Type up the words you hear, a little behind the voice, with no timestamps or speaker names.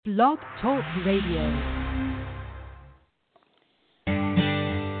Blog Talk Radio.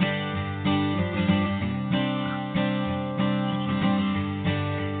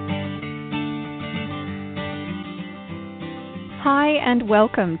 Hi, and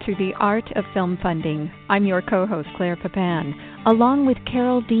welcome to The Art of Film Funding. I'm your co-host, Claire Papan, along with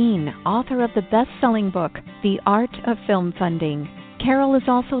Carol Dean, author of the best-selling book, The Art of Film Funding. Carol is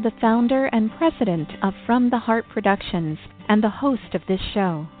also the founder and president of From the Heart Productions and the host of this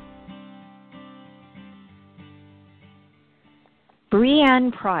show.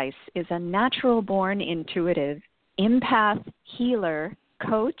 Breianne Pryce is a natural-born intuitive, empath, healer,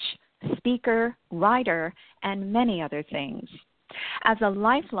 coach, speaker, writer, and many other things. As a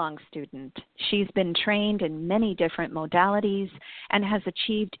lifelong student, she's been trained in many different modalities and has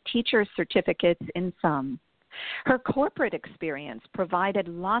achieved teacher certificates in some. Her corporate experience provided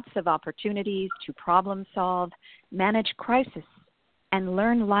lots of opportunities to problem solve, manage crisis, and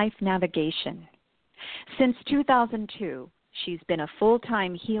learn life navigation. Since 2002, she's been a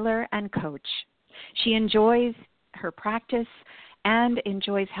full-time healer and coach. She enjoys her practice and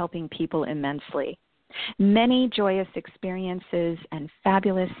enjoys helping people immensely. Many joyous experiences and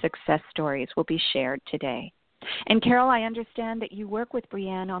fabulous success stories will be shared today. And Carol, I understand that you work with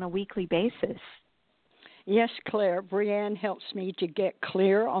Breianne on a weekly basis. Yes, Claire. Breianne helps me to get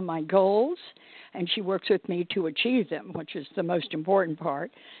clear on my goals, and she works with me to achieve them, which is the most important part.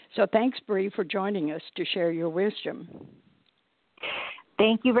 So thanks, Bree, for joining us to share your wisdom.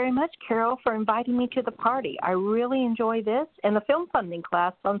 Thank you very much, Carol, for inviting me to the party. I really enjoy this and the film funding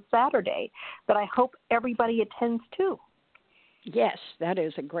class on Saturday that I hope everybody attends too. Yes, that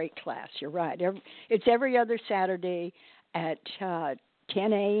is a great class. You're right. It's every other Saturday at 10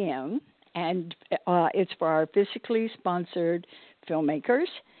 a.m., and it's for our physically sponsored filmmakers.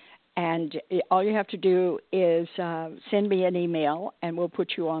 And all you have to do is send me an email, and we'll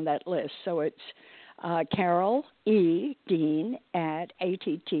put you on that list. So it's Carol E. Dean at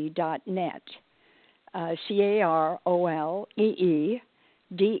att.net.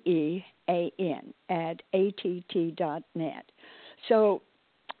 CarolEeDean at att.net.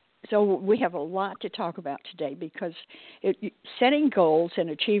 So we have a lot to talk about today because setting goals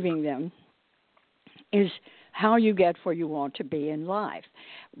and achieving them is how you get where you want to be in life.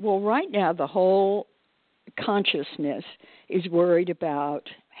 Well, right now the whole consciousness is worried about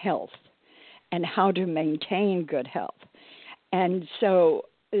health and how to maintain good health. And so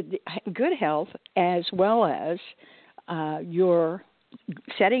good health, as well as your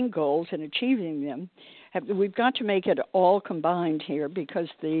setting goals and achieving them, we've got to make it all combined here, because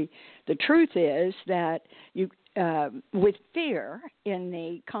the truth is that you, with fear in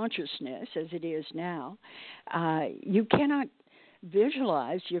the consciousness as it is now, you cannot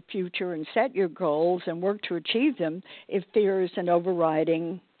visualize your future and set your goals and work to achieve them if fear is an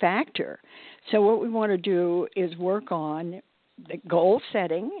overriding factor. So what we want to do is work on the goal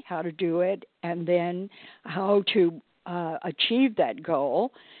setting, how to do it, and then how to achieve that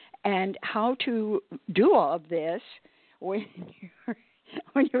goal, and how to do all of this when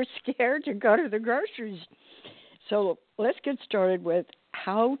you're scared to go to the groceries. So let's get started with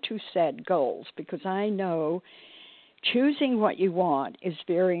how to set goals, because I know choosing what you want is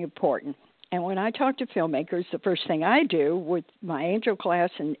very important. And when I talk to filmmakers, the first thing I do with my angel class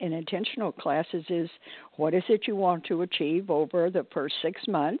and intentional classes is, what is it you want to achieve over the first 6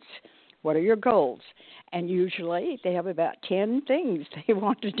 months? What are your goals? And usually they have about 10 things they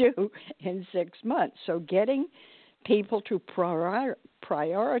want to do in 6 months. So getting people to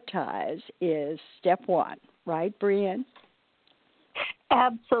prioritize is step one, right, Breianne?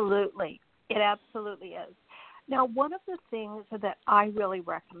 Absolutely. It absolutely is. Now, one of the things that I really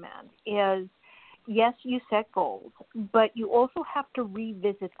recommend is, yes, you set goals, but you also have to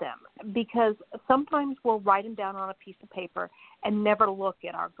revisit them, because sometimes we'll write them down on a piece of paper and never look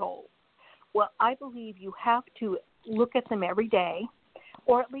at our goals. Well, I believe you have to look at them every day,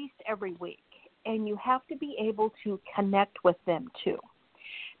 or at least every week, and you have to be able to connect with them too.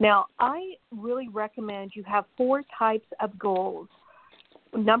 Now, I really recommend you have 4 types of goals.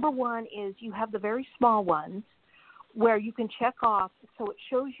 Number one is you have the very small ones where you can check off, so it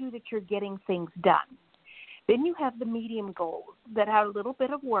shows you that you're getting things done. Then you have the medium goals that have a little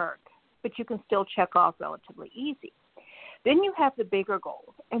bit of work, but you can still check off relatively easy. Then you have the bigger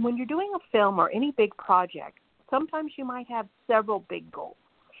goals. And when you're doing a film or any big project, sometimes you might have several big goals.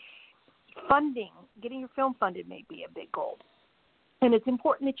 Funding, getting your film funded may be a big goal. And it's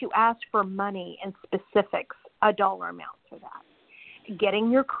important that you ask for money and specifics, a dollar amount for that.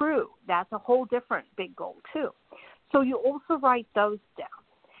 Getting your crew, that's a whole different big goal too. So you also write those down.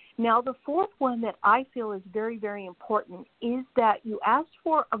 Now, the fourth one that I feel is very, very important is that you ask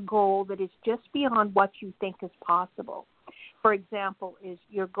for a goal that is just beyond what you think is possible. For example, is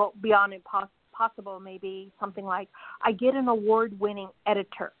your goal beyond possible maybe something like, I get an award-winning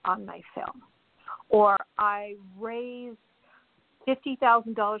editor on my film, or I raise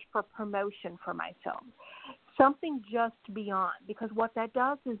 $50,000 for promotion for my film. Something just beyond, because what that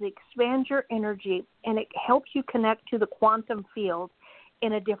does is expand your energy and it helps you connect to the quantum field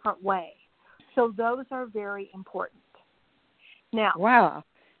in a different way. So those are very important. Now, wow,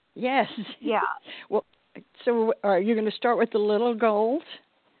 yes, yeah. Well, so are you going to start with the little goals?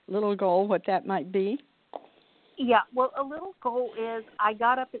 Little goal, what that might be? Yeah, well, a little goal is I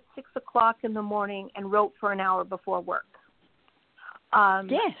got up at 6 o'clock in the morning and wrote for an hour before work.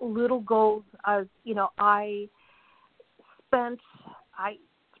 Yes. Little goals as, I spent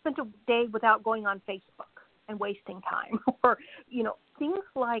a day without going on Facebook and wasting time, or, things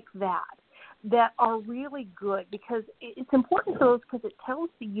like that are really good, because it's important for those, because it tells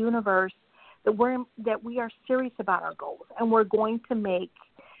the universe that we are serious about our goals and we're going to make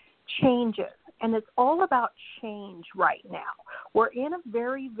changes. And it's all about change right now. We're in a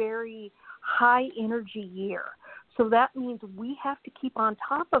very, very high energy year. So that means we have to keep on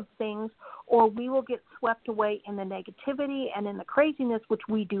top of things, or we will get swept away in the negativity and in the craziness, which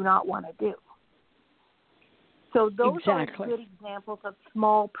we do not want to do. So those are good examples of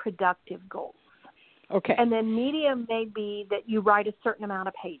small, productive goals. Okay. And then medium may be that you write a certain amount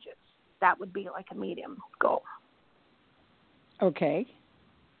of pages. That would be like a medium goal. Okay.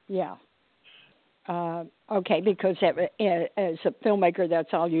 Yeah. Okay, because as a filmmaker, that's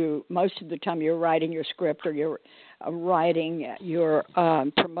all most of the time you're writing your script, or you're writing your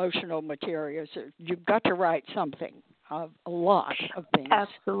promotional materials. You've got to write something, a lot of things.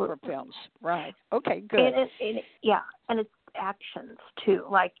 Absolutely. For films. Right. Okay, good. And it's actions too.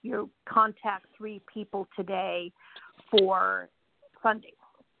 Like you contact 3 people today for funding,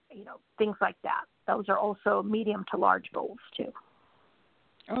 things like that. Those are also medium to large goals too.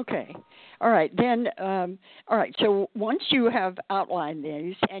 Okay. All right. Then, all right. So once you have outlined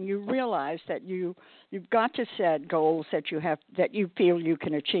these and you realize that you've got to set goals that you feel you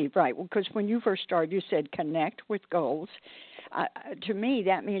can achieve, right? Well, because when you first started, you said connect with goals. To me,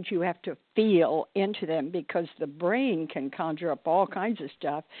 that means you have to feel into them, because the brain can conjure up all kinds of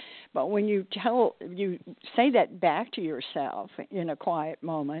stuff. But when you say that back to yourself in a quiet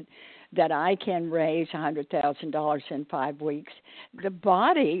moment, that I can raise $100,000 in 5 weeks,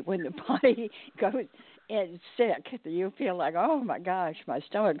 when the body goes is sick, you feel like, oh my gosh, my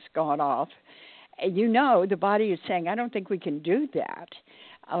stomach's gone off. The body is saying, I don't think we can do that.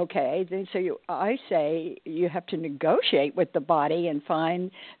 Okay, then I say you have to negotiate with the body and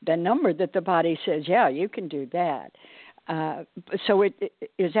find the number that the body says, yeah, you can do that. So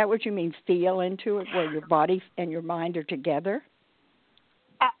is that what you mean, feel into it, where your body and your mind are together?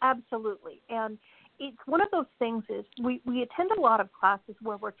 Absolutely. And it's one of those things is we attend a lot of classes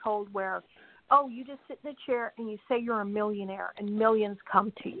where we're told you just sit in a chair and you say you're a millionaire and millions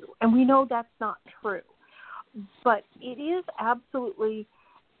come to you. And we know that's not true. But it is absolutely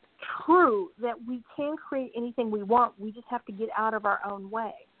true that we can create anything we want. We just have to get out of our own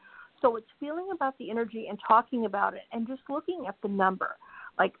way. So it's feeling about the energy and talking about it and just looking at the number.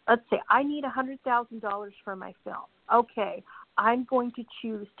 Like, let's say I need $100,000 for my film. Okay, I'm going to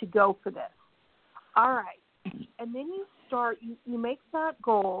choose to go for this. All right. And then you start, you make that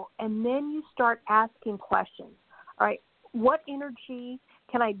goal, and then you start asking questions. All right, what energy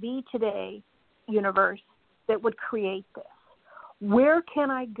can I be today, universe, that would create this? Where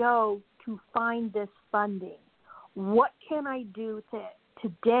can I go to find this funding? What can I do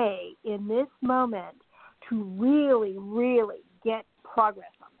today in this moment to really, really get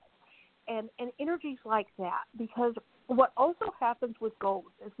progress on this? And energies like that, because what also happens with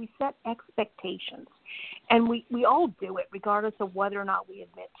goals is we set expectations, and we all do it regardless of whether or not we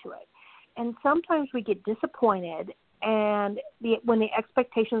admit to it. And sometimes we get disappointed when the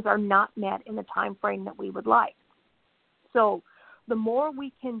expectations are not met in the time frame that we would like. So the more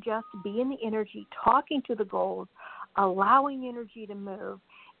we can just be in the energy, talking to the goals, allowing energy to move,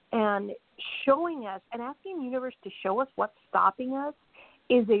 and showing us and asking the universe to show us what's stopping us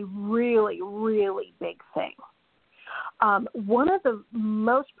is a really, really big thing. One of the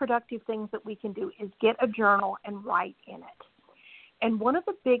most productive things that we can do is get a journal and write in it. And one of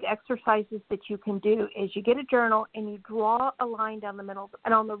the big exercises that you can do is you get a journal and you draw a line down the middle.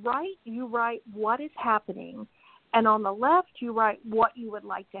 And on the right, you write what is happening. And on the left, you write what you would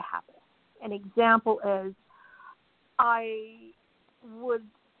like to happen. An example is on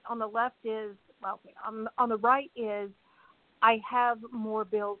the right is I have more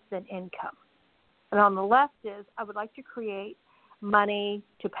bills than income. And on the left is I would like to create money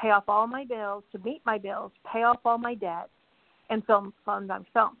to pay off all my bills, to meet my bills, pay off all my debt, and fund on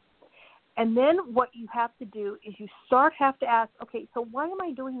film. And then what you have to do is you have to ask, okay, so why am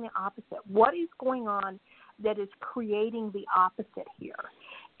I doing the opposite? What is going on that is creating the opposite here?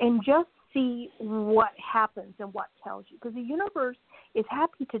 And just see what happens and what tells you. Because the universe is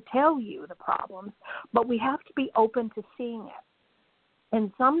happy to tell you the problems, but we have to be open to seeing it.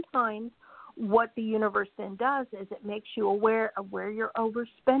 And sometimes what the universe then does is it makes you aware of where you're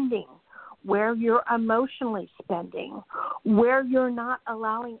overspending, where you're emotionally spending, where you're not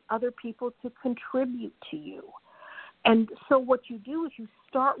allowing other people to contribute to you. And so what you do is you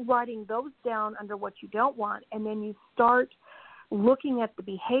start writing those down under what you don't want, and then you start looking at the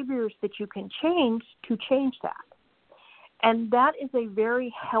behaviors that you can change to change that. And that is a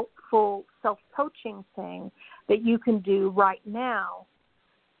very helpful self-coaching thing that you can do right now.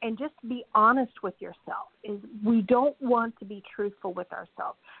 And just be honest with yourself. Is we don't want to be truthful with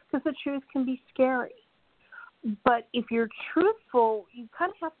ourselves because the truth can be scary. But if you're truthful, you kind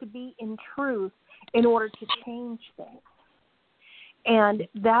of have to be in truth in order to change things. And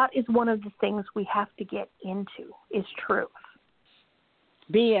that is one of the things we have to get into is truth.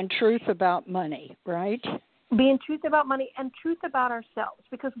 Be in truth about money, right? Be in truth about money and truth about ourselves,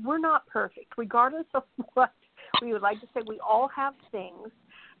 because we're not perfect. Regardless of what we would like to say, we all have things.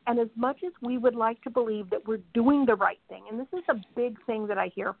 And as much as we would like to believe that we're doing the right thing, and this is a big thing that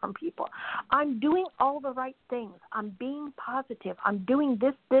I hear from people, I'm doing all the right things. I'm being positive. I'm doing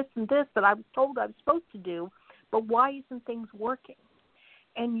this, and this that I was told I was supposed to do, but why isn't things working?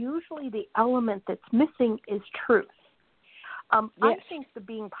 And usually the element that's missing is truth. Yes. I think the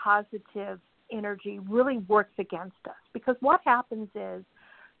being positive energy really works against us, because what happens is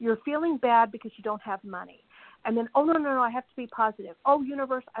you're feeling bad because you don't have money. And then, oh, no, I have to be positive. Oh,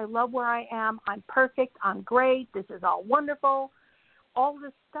 universe, I love where I am. I'm perfect. I'm great. This is all wonderful. All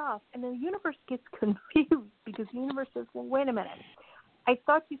this stuff. And then the universe gets confused because the universe says, well, wait a minute. I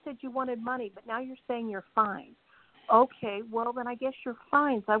thought you said you wanted money, but now you're saying you're fine. Okay, well, then I guess you're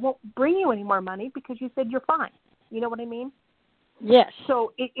fine. So I won't bring you any more money because you said you're fine. You know what I mean? Yes.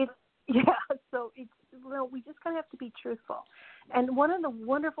 So we just kind of have to be truthful. And one of the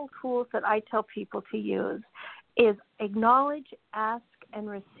wonderful tools that I tell people to use is acknowledge, ask, and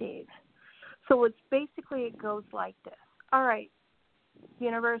receive. So it's basically, it goes like this. All right,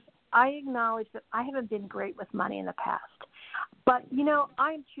 universe, I acknowledge that I haven't been great with money in the past. But,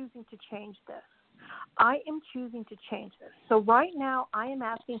 I'm choosing to change this. I am choosing to change this. So right now I am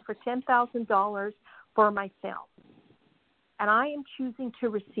asking for $10,000 for my film. And I am choosing to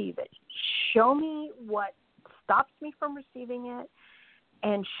receive it. Show me what stops me from receiving it,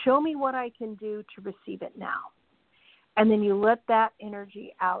 and show me what I can do to receive it now. And then you let that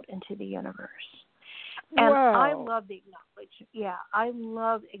energy out into the universe. And wow. I love the acknowledge. Yeah, I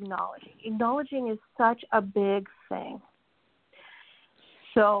love acknowledging. Acknowledging is such a big thing.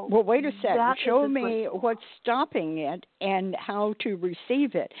 So, well, wait a second. Show me what's stopping it and how to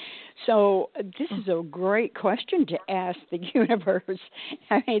receive it. So this is a great question to ask the universe.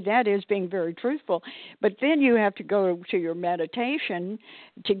 I mean, that is being very truthful. But then you have to go to your meditation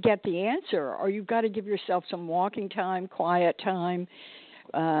to get the answer, or you've got to give yourself some walking time, quiet time,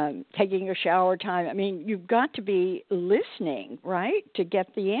 taking a shower time. I mean, you've got to be listening, right, to get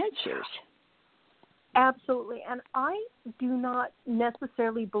the answers. Absolutely. And I do not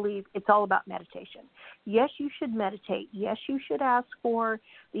necessarily believe it's all about meditation. Yes, you should meditate. Yes, you should ask for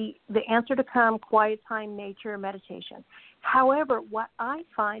the answer to come, quiet time, nature, meditation. However, what I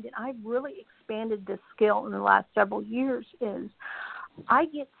find, and I've really expanded this skill in the last several years, is I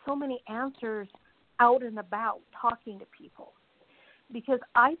get so many answers out and about talking to people, because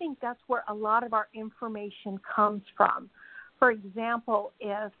I think that's where a lot of our information comes from. For example,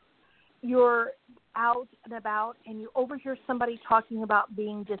 if you're out and about and you overhear somebody talking about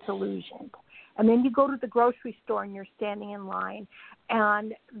being disillusioned, and then you go to the grocery store and you're standing in line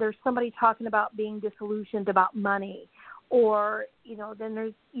and there's somebody talking about being disillusioned about money, or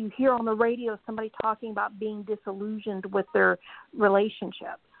then you hear on the radio somebody talking about being disillusioned with their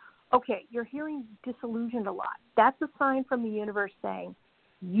relationship. Okay, you're hearing disillusioned a lot. That's a sign from the universe saying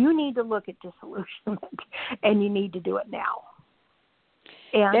you need to look at disillusionment and you need to do it now.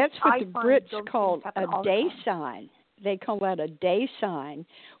 And that's what the Brits call a day sign. They call that a day sign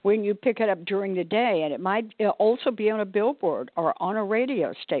when you pick it up during the day, and it might also be on a billboard or on a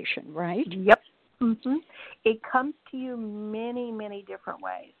radio station, right? Yep. Mm-hmm. It comes to you many, many different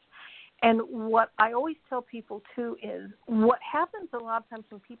ways. And what I always tell people, too, is what happens a lot of times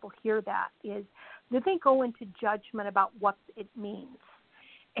when people hear that is that they go into judgment about what it means.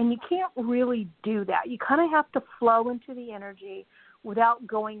 And you can't really do that. You kind of have to flow into the energy without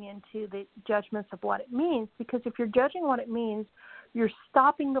going into the judgments of what it means, because if you're judging what it means, you're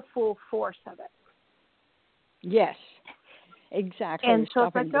stopping the full force of it. Yes, exactly. And so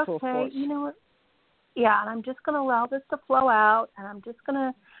it's stopping like, the full okay, force. you know what? Yeah, and I'm just going to allow this to flow out, and I'm just going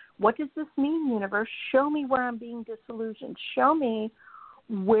to, what does this mean, universe? Show me where I'm being disillusioned. Show me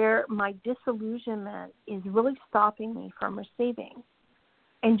where my disillusionment is really stopping me from receiving.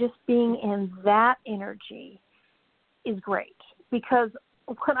 And just being in that energy is great. Because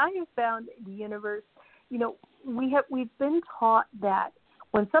what I have found in the universe, you know, we've been taught that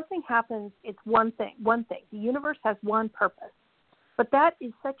when something happens, it's one thing. The universe has one purpose. But that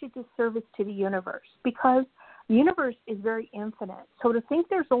is such a disservice to the universe, because the universe is very infinite. So to think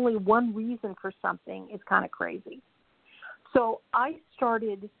there's only one reason for something is kind of crazy. So I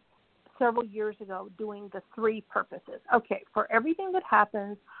started several years ago doing the 3 purposes. Okay, for everything that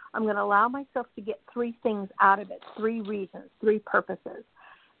happens, I'm going to allow myself to get 3 things out of it, 3 reasons, 3 purposes.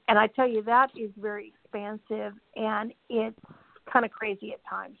 And I tell you, that is very expansive, and it's kind of crazy at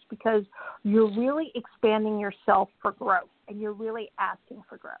times, because you're really expanding yourself for growth, and you're really asking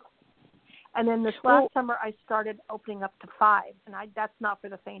for growth. And then this last summer, I started opening up to 5, and that's not for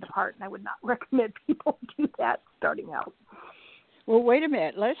the faint of heart, and I would not recommend people do that starting out. Well, wait a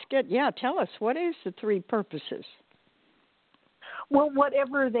minute. Tell us, what is the 3 purposes? Well,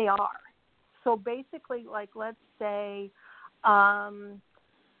 whatever they are. So basically, like, let's say I've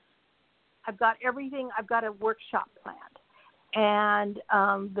got a workshop planned, and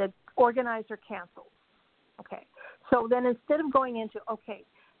the organizer cancels. Okay. So then instead of going into,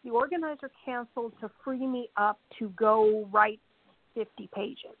 the organizer canceled to free me up to go write 50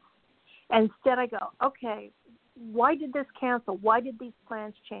 pages. Instead I go, okay, why did this cancel? Why did these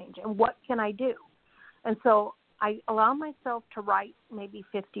plans change? And what can I do? And so I allow myself to write maybe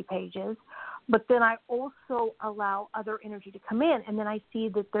 50 pages, but then I also allow other energy to come in. And then I see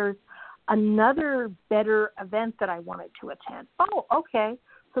that there's another better event that I wanted to attend. Oh, okay.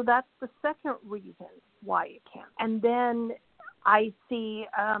 So that's the second reason why it can't. And then I see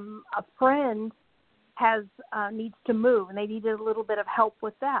a friend needs to move, and they needed a little bit of help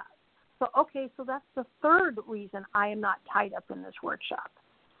with that. So, so that's the third reason I am not tied up in this workshop.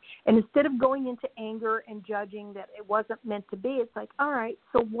 And instead of going into anger and judging that it wasn't meant to be, it's like, all right,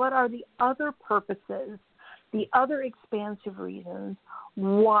 so what are the other purposes, the other expansive reasons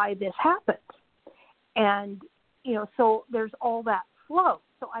why this happened? And, so there's all that flow.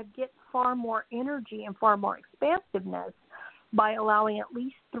 So I get far more energy and far more expansiveness by allowing at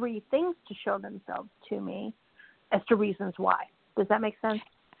least 3 things to show themselves to me as to reasons why. Does that make sense?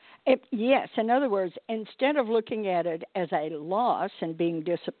 Yes. In other words, instead of looking at it as a loss and being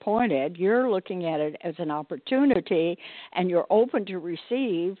disappointed, you're looking at it as an opportunity, and you're open to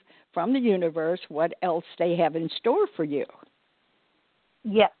receive from the universe what else they have in store for you.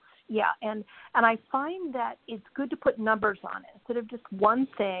 Yes. Yeah, and I find that it's good to put numbers on it instead of just one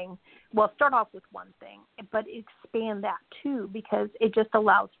thing. Well, start off with one thing, but expand that too, because it just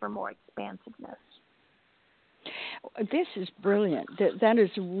allows for more expansiveness. This is brilliant. That is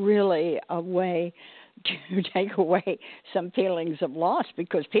really a way to take away some feelings of loss,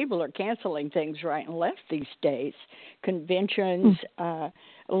 because people are canceling things right and left these days. Conventions,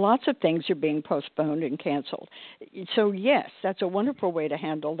 lots of things are being postponed and canceled. So, yes, that's a wonderful way to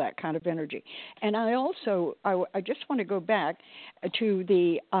handle that kind of energy. And I also, I just want to go back to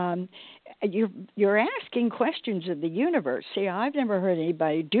the, you're asking questions of the universe. See, I've never heard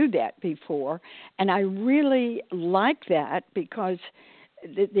anybody do that before, and I really like that, because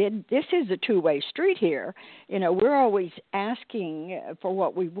this is a two-way street here. We're always asking for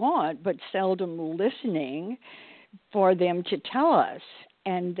what we want, but seldom listening for them to tell us.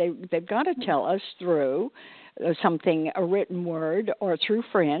 And they've got to tell us through something, a written word, or through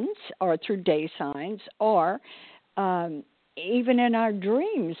friends, or through day signs, or even in our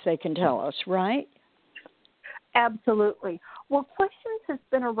dreams they can tell us, right? Absolutely. Well, questions has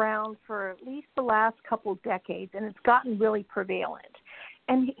been around for at least the last couple of decades, and it's gotten really prevalent.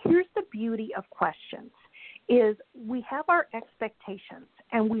 And here's the beauty of questions, is we have our expectations,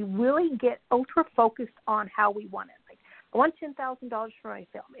 and we really get ultra-focused on how we want it. Like, I want $10,000 for my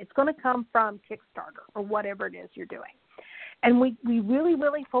film. It's going to come from Kickstarter or whatever it is you're doing. And we really,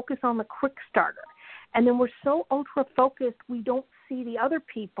 really focus on the quick starter. And then we're so ultra-focused, we don't see the other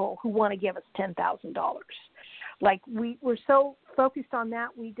people who want to give us $10,000. Like, we're so focused on that,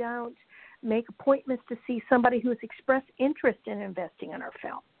 we don't make appointments to see somebody who has expressed interest in investing in our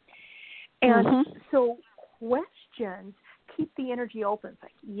film. And so questions keep the energy open. It's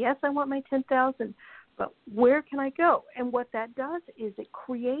like, yes, I want my 10,000, but where can I go? And what that does is it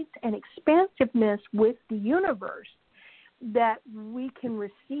creates an expansiveness with the universe that we can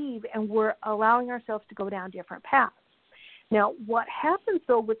receive, and we're allowing ourselves to go down different paths. Now, what happens,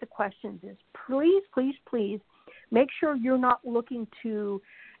 though, with the questions is please, please, please make sure you're not looking to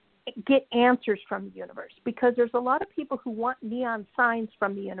get answers from the universe, because there's a lot of people who want neon signs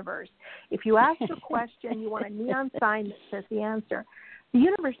from the universe. If you ask a question, you want a neon sign that says the answer. The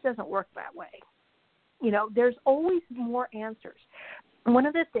universe doesn't work that way. You know, there's always more answers. One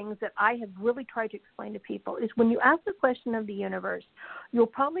of the things that I have really tried to explain to people is when you ask the question of the universe, you'll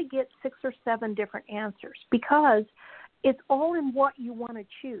probably get 6 or 7 different answers, because it's all in what you want to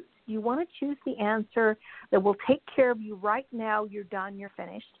choose. You want to choose the answer that will take care of you right now. You're done. You're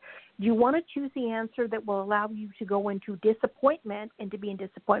finished. Do you want to choose the answer that will allow you to go into disappointment and to be in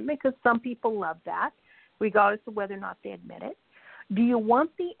disappointment? Because some people love that, regardless of whether or not they admit it. Do you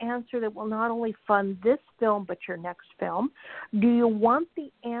want the answer that will not only fund this film but your next film? Do you want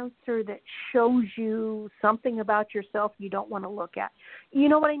the answer that shows you something about yourself you don't want to look at? You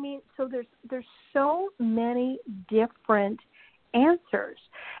know what I mean? So there's so many different answers.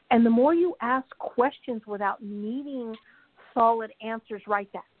 And the more you ask questions without needing solid answers right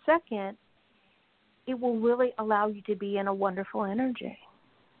that second, it will really allow you to be in a wonderful energy.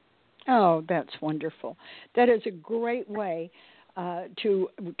 Oh, that's wonderful. That is a great way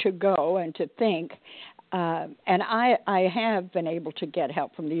to go and to think. And I have been able to get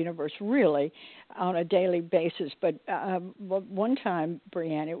help from the universe really on a daily basis. But one time,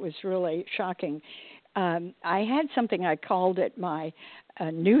 Breianne, it was really shocking. I had something, I called it my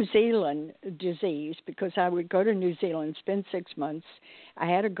New Zealand disease, because I would go to New Zealand, spend 6 months. I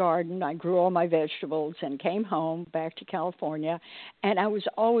had a garden. I grew all my vegetables and came home back to California. And I was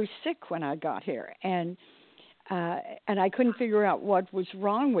always sick when I got here. And I couldn't figure out what was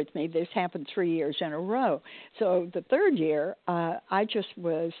wrong with me. This happened 3 years in a row. So the third year, I just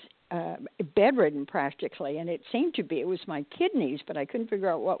was bedridden practically, and it seemed to be it was my kidneys, but I couldn't figure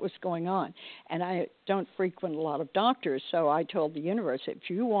out what was going on. And I don't frequent a lot of doctors, so I told the universe, if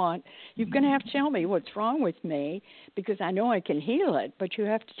you want, you're going to have to tell me what's wrong with me, because I know I can heal it, but you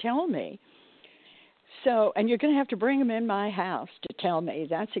have to tell me. So, and you're going to have to bring them in my house to tell me.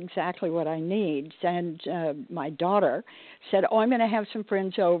 That's exactly what I need. And my daughter said, I'm going to have some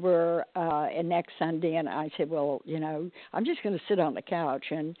friends over next Sunday. And I said, well, I'm just going to sit on the couch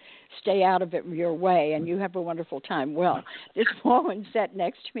and stay out of it your way, and you have a wonderful time. Well, this woman sat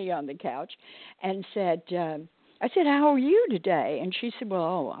next to me on the couch and said, I said, how are you today? And she said,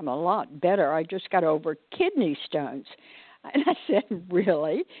 well, I'm a lot better. I just got over kidney stones. And I said,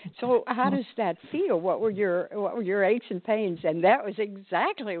 really? So how does that feel? What were your aches and pains? And that was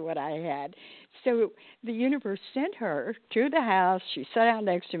exactly what I had. So the universe sent her to the house. She sat down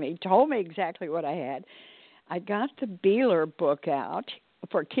next to me, told me exactly what I had. I got the Beeler book out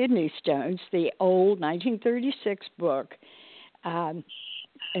for kidney stones, the old 1936 book. And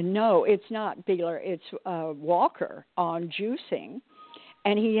no, it's not Beeler. It's Walker on juicing.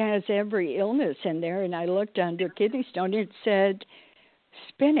 And he has every illness in there. And I looked under kidney stone, and it said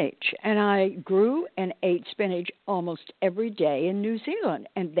spinach. And I grew and ate spinach almost every day in New Zealand.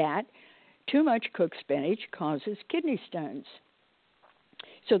 And that, too much cooked spinach causes kidney stones.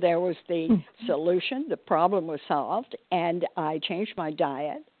 So there was the solution. The problem was solved. And I changed my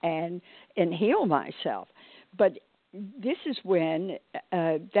diet and healed myself. But this is when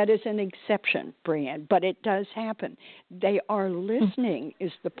that is an exception, Breianne, but it does happen. They are listening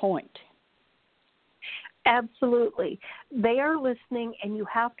is the point. Absolutely. They are listening, and you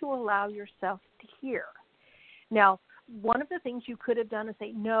have to allow yourself to hear. Now, one of the things you could have done is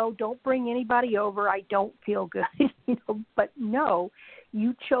say, no, don't bring anybody over. I don't feel good. But no,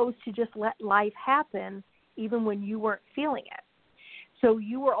 you chose to just let life happen even when you weren't feeling it. So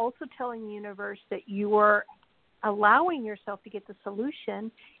you were also telling the universe that you were allowing yourself to get the solution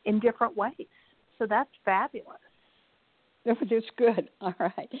in different ways. So that's fabulous. That's good. All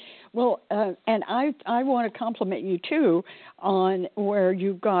right. Well, and I want to compliment you, too, on where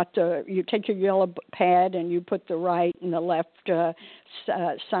you take your yellow pad and you put the right and the left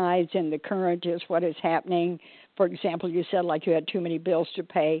sides, and the current is what is happening. For example, you said like you had too many bills to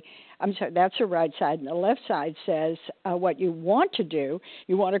pay. I'm sorry, that's the right side. And the left side says what you want to do.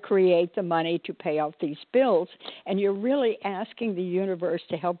 You want to create the money to pay off these bills. And you're really asking the universe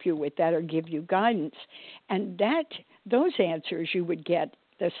to help you with that or give you guidance. And those answers you would get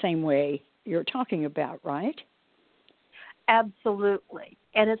the same way you're talking about, right? Absolutely.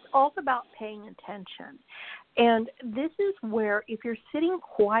 And it's also about paying attention. And this is where, if you're sitting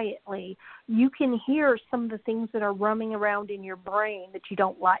quietly, you can hear some of the things that are roaming around in your brain that you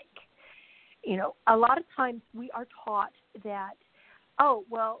don't like. You know, a lot of times we are taught that, oh,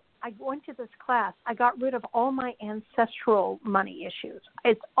 well, I went to this class. I got rid of all my ancestral money issues.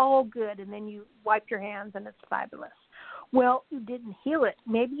 It's all good. And then you wipe your hands and it's fabulous. Well, you didn't heal it.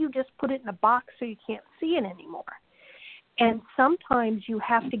 Maybe you just put it in a box so you can't see it anymore. And sometimes you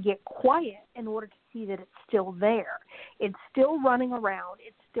have to get quiet in order to see that it's still there. It's still running around.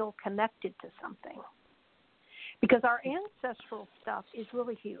 It's still connected to something. Because our ancestral stuff is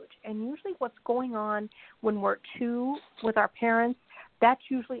really huge. And usually what's going on when we're two with our parents, that's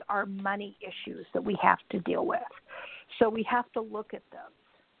usually our money issues that we have to deal with. So we have to look at those.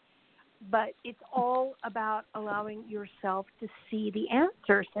 But it's all about allowing yourself to see the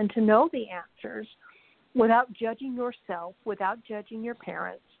answers and to know the answers without judging yourself, without judging your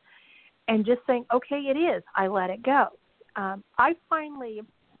parents, and just saying, okay, it is. I let it go. I finally,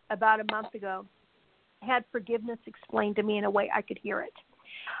 about a month ago, had forgiveness explained to me in a way I could hear it.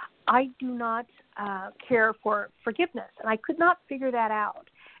 I do not care for forgiveness, and I could not figure that out.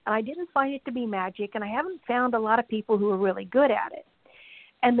 And I didn't find it to be magic, and I haven't found a lot of people who are really good at it.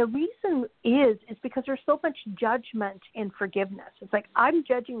 And the reason is because there's so much judgment in forgiveness. It's like, I'm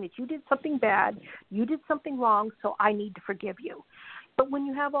judging that you did something bad, you did something wrong, so I need to forgive you. But when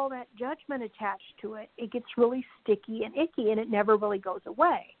you have all that judgment attached to it, it gets really sticky and icky, and it never really goes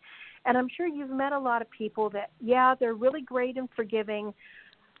away. And I'm sure you've met a lot of people that, yeah, they're really great in forgiving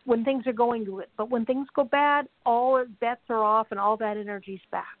when things are going good. But when things go bad, all bets are off and all that energy's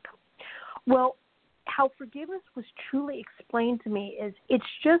back. Well, how forgiveness was truly explained to me is it's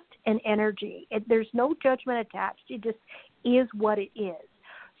just an energy. There's no judgment attached. It just is what it is.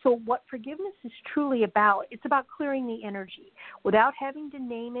 So what forgiveness is truly about, it's about clearing the energy without having to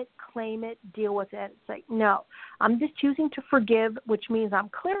name it, claim it, deal with it. It's like, no, I'm just choosing to forgive, which means I'm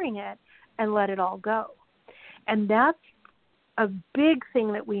clearing it and let it all go. And that's a big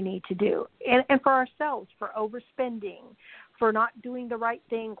thing that we need to do. And for ourselves, for overspending, for not doing the right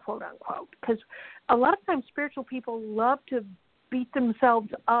thing, quote unquote. Because a lot of times spiritual people love to beat themselves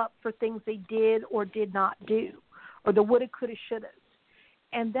up for things they did or did not do, or the woulda, coulda, shouldas.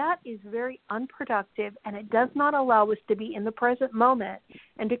 And that is very unproductive, and it does not allow us to be in the present moment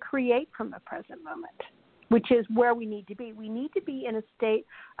and to create from the present moment, which is where we need to be. We need to be in a state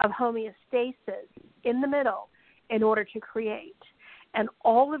of homeostasis in the middle in order to create. And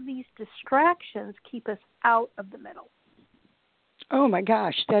all of these distractions keep us out of the middle. Oh my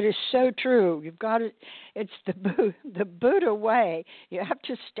gosh, that is so true. You've got it. It's the Buddha way. You have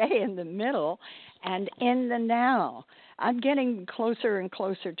to stay in the middle and in the now. I'm getting closer and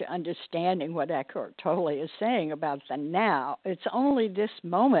closer to understanding what Eckhart Tolle is saying about the now. It's only this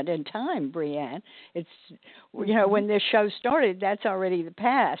moment in time, Breianne. It's, you know, when this show started, that's already the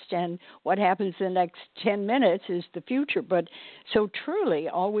past, and what happens the next 10 minutes is the future. But so truly,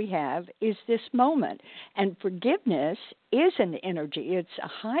 all we have is this moment, and forgiveness is an energy. It's a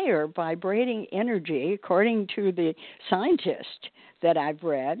higher vibrating energy, according to the scientist that I've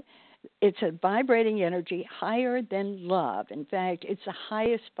read. It's a vibrating energy higher than love. In fact, it's the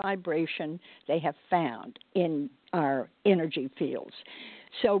highest vibration they have found in our energy fields.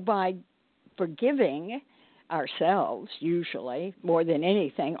 So by forgiving ourselves, usually, more than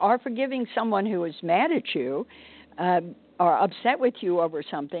anything, or forgiving someone who is mad at you or upset with you over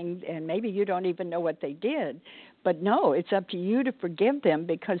something, and maybe you don't even know what they did, but no, it's up to you to forgive them,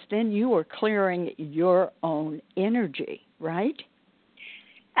 because then you are clearing your own energy, right?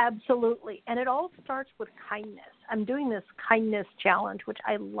 Absolutely. And it all starts with kindness. I'm doing this kindness challenge, which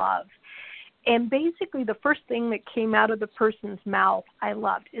I love. And basically the first thing that came out of the person's mouth I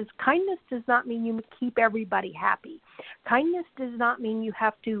loved is kindness does not mean you keep everybody happy. Kindness does not mean you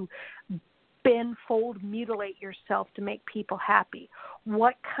have to bend, fold, mutilate yourself to make people happy.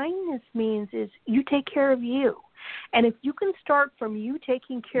 What kindness means is you take care of you. And if you can start from you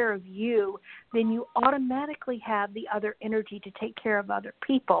taking care of you, then you automatically have the other energy to take care of other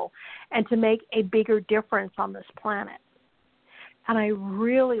people and to make a bigger difference on this planet. And I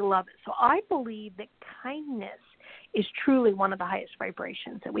really love it. So I believe that kindness is truly one of the highest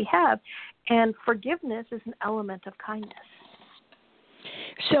vibrations that we have, and forgiveness is an element of kindness.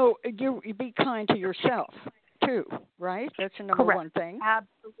 So you be kind to yourself, too, right? That's the number one thing.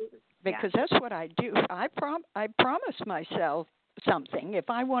 Absolutely. Because that's what I do. I promise myself something. If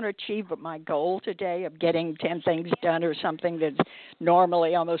I want to achieve my goal today of getting 10 things done or something that's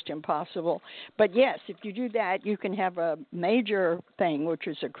normally almost impossible. But yes, if you do that, you can have a major thing, which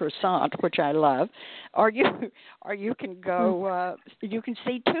is a croissant, which I love, or you can go you can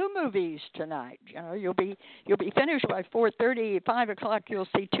see 2 movies tonight. You know, you'll be finished by 4:30, 5 o'clock. You'll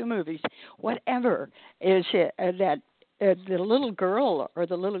see 2 movies. Whatever is it, that the little girl or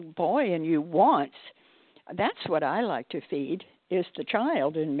the little boy in you wants. That's what I like to feed, is the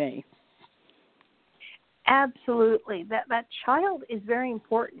child in me. Absolutely. That child is very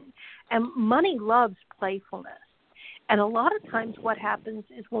important. And money loves playfulness. And a lot of times what happens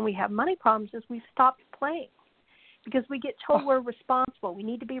is when we have money problems is we stop playing because we get told we're responsible. We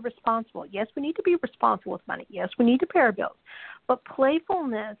need to be responsible. Yes, we need to be responsible with money. Yes, we need to pay our bills. But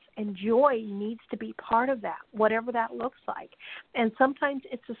playfulness and joy needs to be part of that, whatever that looks like. And sometimes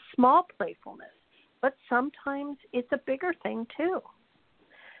it's a small playfulness, but sometimes it's a bigger thing too.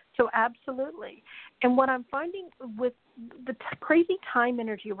 So absolutely. And what I'm finding with the crazy time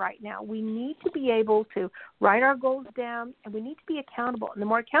energy right now, we need to be able to write our goals down, and we need to be accountable. And the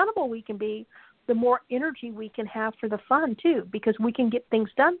more accountable we can be, the more energy we can have for the fun too, because we can get things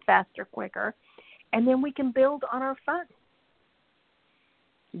done faster, quicker, and then we can build on our fun.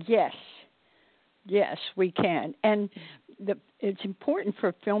 Yes. Yes, we can. And it's important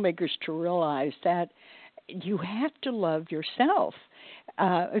for filmmakers to realize that you have to love yourself.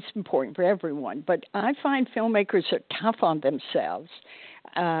 It's important for everyone, but I find filmmakers are tough on themselves,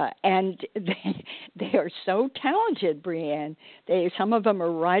 and they are so talented, Breianne. Some of them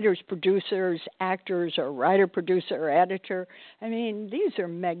are writers, producers, actors, or writer, producer, or editor. I mean, these are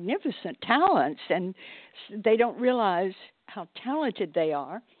magnificent talents, and they don't realize how talented they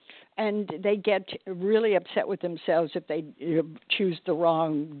are. And they get really upset with themselves if they choose the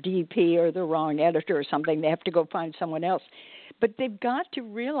wrong DP or the wrong editor or something. They have to go find someone else. But they've got to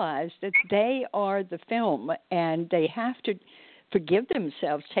realize that they are the film, and they have to forgive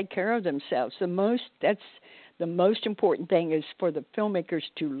themselves, take care of themselves. That's the most important thing, is for the filmmakers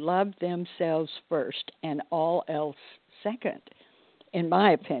to love themselves first and all else second, in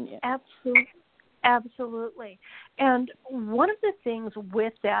my opinion. Absolutely. Absolutely. And one of the things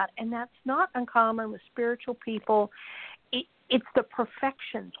with that, and that's not uncommon with spiritual people, it's the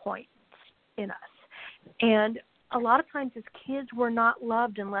perfection points in us. And a lot of times as kids, we're not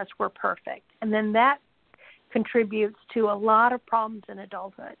loved unless we're perfect. And then that contributes to a lot of problems in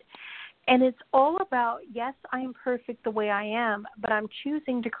adulthood. And it's all about, yes, I am perfect the way I am, but I'm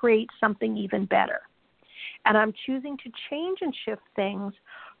choosing to create something even better. And I'm choosing to change and shift things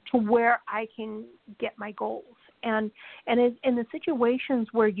to where I can get my goals. And in the situations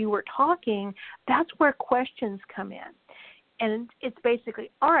where you were talking, that's where questions come in. And it's basically,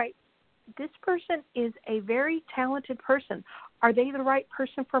 all right, this person is a very talented person. Are they the right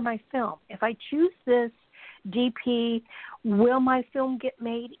person for my film? If I choose this DP, will my film get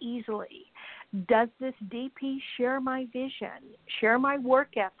made easily? Does this DP share my vision, share my work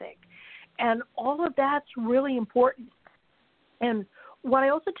ethic? And all of that's really important. And what I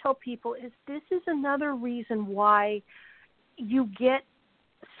also tell people is this is another reason why you get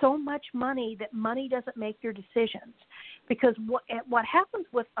so much money that money doesn't make your decisions. Because what happens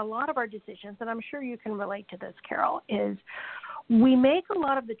with a lot of our decisions, and I'm sure you can relate to this, Carol, is we make a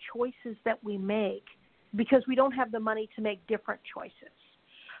lot of the choices that we make because we don't have the money to make different choices.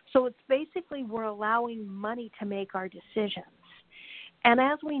 So it's basically we're allowing money to make our decisions. And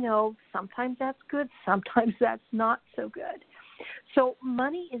as we know, sometimes that's good, sometimes that's not so good. So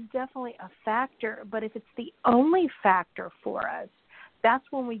money is definitely a factor, but if it's the only factor for us, that's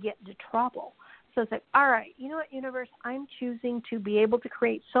when we get into trouble. So it's like, all right, you know what, universe, I'm choosing to be able to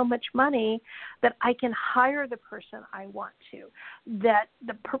create so much money that I can hire the person I want to, that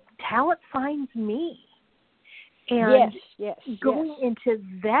the talent finds me. And going into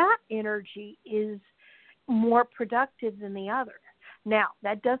that energy is more productive than the other. Now,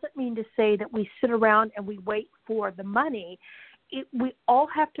 that doesn't mean to say that we sit around and we wait for the money. We all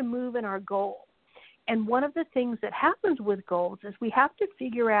have to move in our goal. And one of the things that happens with goals is we have to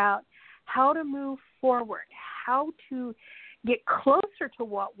figure out how to move forward, how to get closer to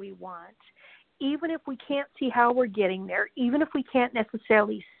what we want, even if we can't see how we're getting there, even if we can't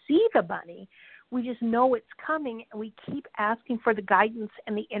necessarily see the money. We just know it's coming, and we keep asking for the guidance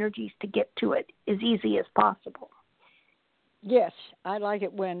and the energies to get to it as easy as possible. Yes, I like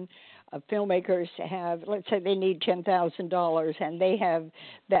it when filmmakers have, let's say they need $10,000 and they have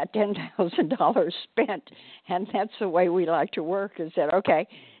that $10,000 spent, and that's the way we like to work, is that, okay,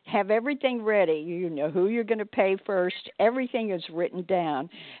 have everything ready. You know who you're going to pay first. Everything is written down,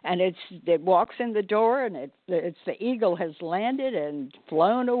 and it walks in the door, and it's the eagle has landed and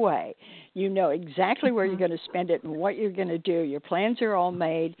flown away. You know exactly where you're going to spend it and what you're going to do. Your plans are all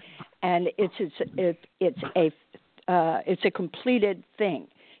made, and it's a completed thing.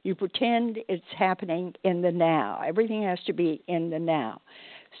 You pretend it's happening in the now. Everything has to be in the now.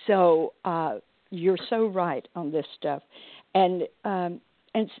 So you're so right on this stuff, and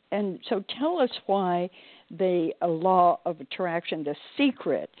so tell us why the law of attraction, the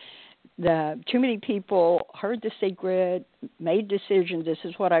secret. Too many people heard the secret, made decisions. This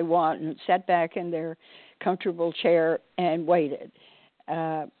is what I want, and sat back in their comfortable chair and waited.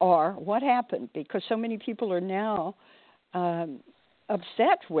 Or what happened? Because so many people are now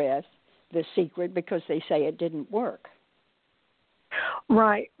upset with the secret because they say it didn't work.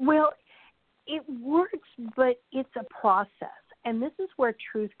 Right. Well, it works, but it's a process. And this is where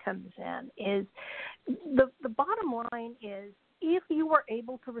truth comes in, is the bottom line is, if you were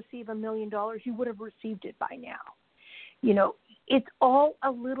able to receive $1 million, you would have received it by now. You know, it's all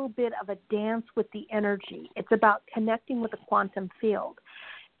a little bit of a dance with the energy. It's about connecting with the quantum field.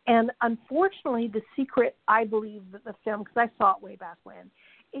 And unfortunately, The Secret, I believe that the film, because I saw it way back when,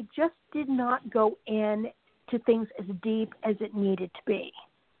 it just did not go in to things as deep as it needed to be.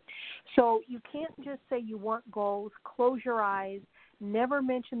 So you can't just say you want goals, close your eyes, never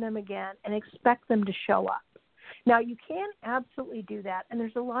mention them again, and expect them to show up. Now, you can absolutely do that, and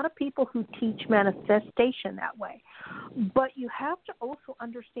there's a lot of people who teach manifestation that way. But you have to also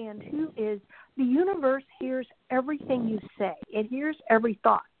understand, too, is the universe hears everything you say. It hears every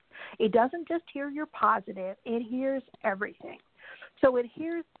thought. It doesn't just hear your positive. It hears everything. So it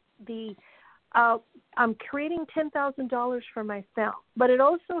hears the I'm creating $10,000 for my film, but it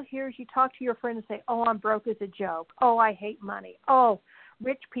also hears you talk to your friend and say, oh, I'm broke as a joke. Oh, I hate money. Oh,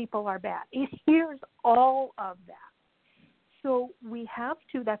 rich people are bad. It hears all of that. So we have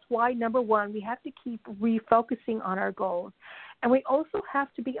to, that's why, number one, we have to keep refocusing on our goals. And we also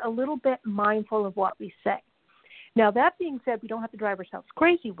have to be a little bit mindful of what we say. Now, that being said, we don't have to drive ourselves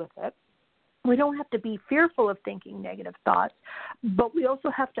crazy with it. We don't have to be fearful of thinking negative thoughts, but we also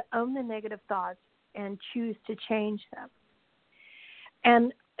have to own the negative thoughts and choose to change them.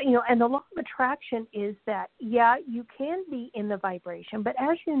 And, you know, and the law of attraction is that, yeah, you can be in the vibration, but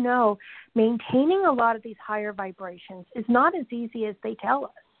as you know, maintaining a lot of these higher vibrations is not as easy as they tell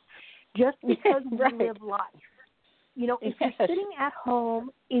us, just because right. we live life. You know, if you're sitting at home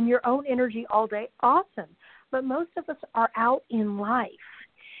in your own energy all day, awesome, but most of us are out in life.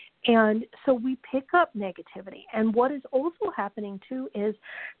 And so we pick up negativity. And what is also happening, too, is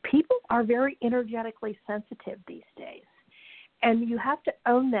people are very energetically sensitive these days. And you have to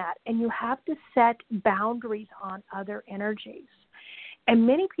own that, and you have to set boundaries on other energies. And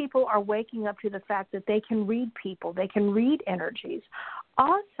many people are waking up to the fact that they can read people, they can read energies.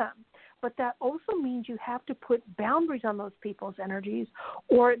 Awesome. But that also means you have to put boundaries on those people's energies,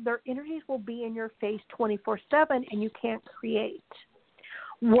 or their energies will be in your face 24/7, and you can't create.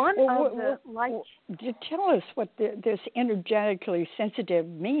 Tell us what this energetically sensitive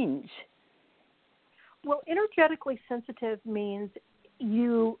means. Well, energetically sensitive means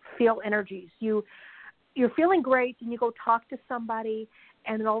you feel energies. You're feeling great, and you go talk to somebody,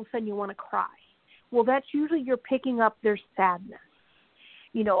 and then all of a sudden you want to cry. Well, that's usually you're picking up their sadness.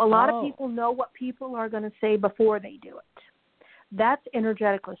 You know, a lot of people know what people are going to say before they do it. That's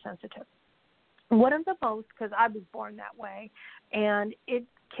energetically sensitive. One of the most, because I was born that way, and it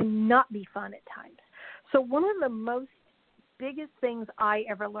cannot be fun at times. So one of the most biggest things I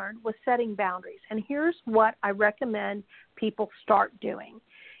ever learned was setting boundaries. And here's what I recommend people start doing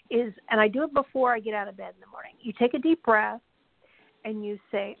is, and I do it before I get out of bed in the morning. You take a deep breath and you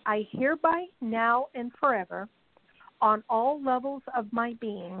say, I hereby now and forever on all levels of my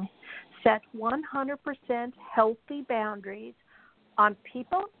being set 100% healthy boundaries on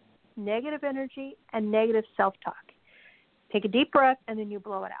people, negative energy, and negative self-talk. Take a deep breath, and then you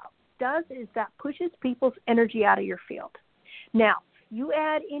blow it out. What it does is that pushes people's energy out of your field. Now, you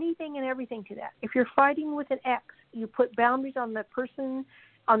add anything and everything to that. If you're fighting with an ex, you put boundaries on the person,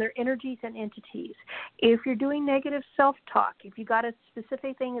 on their energies and entities. If you're doing negative self-talk, if you got a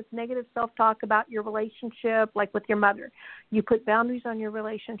specific thing that's negative self-talk about your relationship, like with your mother, you put boundaries on your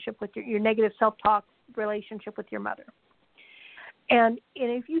relationship with your negative self-talk relationship with your mother. And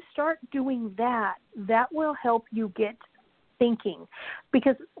if you start doing that, that will help you get thinking.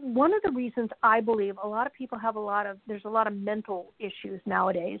 Because one of the reasons I believe a lot of people have there's a lot of mental issues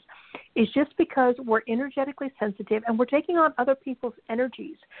nowadays is just because we're energetically sensitive and we're taking on other people's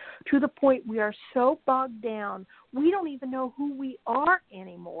energies to the point we are so bogged down, we don't even know who we are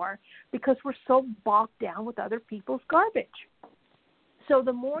anymore because we're so bogged down with other people's garbage. So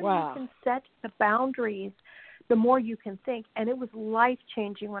the more you can set the boundaries, the more you can think. And it was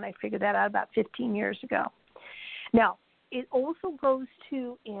life-changing when I figured that out about 15 years ago. Now, it also goes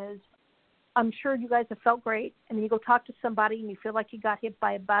to is, I'm sure you guys have felt great, and then you go talk to somebody and you feel like you got hit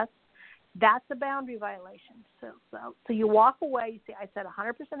by a bus. That's a boundary violation. So you walk away, you say, I set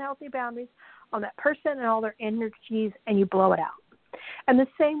 100% healthy boundaries on that person and all their energies, and you blow it out. And the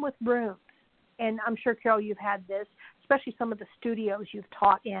same with rooms. And I'm sure, Carol, you've had this, especially some of the studios you've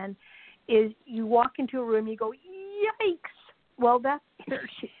taught in, is you walk into a room, you go, yikes. Well, that's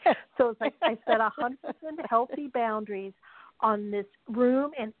energy. So it's like I set 100% healthy boundaries on this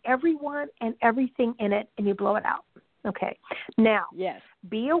room and everyone and everything in it, and you blow it out. Okay. Now,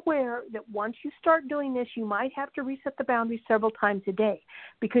 be aware that once you start doing this, you might have to reset the boundaries several times a day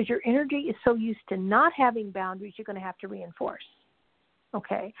because your energy is so used to not having boundaries, you're going to have to reinforce.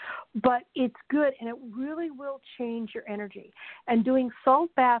 Okay, but it's good, and it really will change your energy. And doing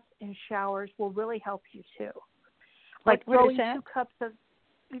salt baths and showers will really help you too. Like throwing 2 cups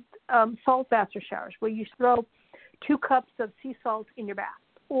of salt baths or showers, where you throw 2 cups of sea salt in your bath.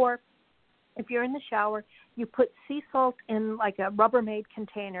 Or if you're in the shower, you put sea salt in like a Rubbermaid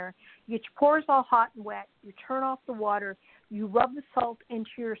container. It pours all hot and wet. You turn off the water. You rub the salt into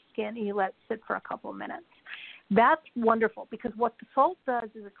your skin, and you let it sit for a couple of minutes. That's wonderful because what the salt does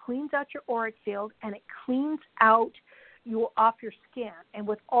is it cleans out your auric field and it cleans out off your skin. And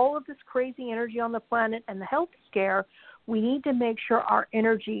with all of this crazy energy on the planet and the health scare, we need to make sure our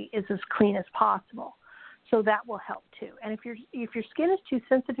energy is as clean as possible. So that will help too. And if your skin is too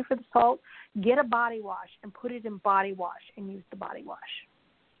sensitive for the salt, get a body wash and put it in body wash and use the body wash.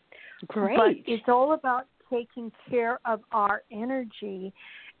 Great. But it's all about taking care of our energy.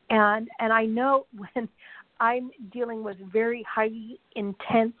 And I know when I'm dealing with very highly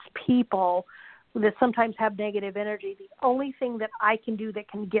intense people that sometimes have negative energy, the only thing that I can do that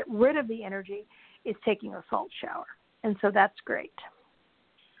can get rid of the energy is taking a salt shower. And so that's great.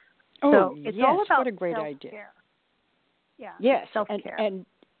 Oh, so it's all about what a great self-care. idea. Yeah, yes, self-care. And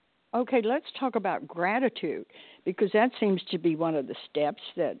okay, let's talk about gratitude, because that seems to be one of the steps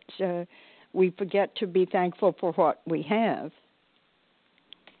that we forget to be thankful for what we have.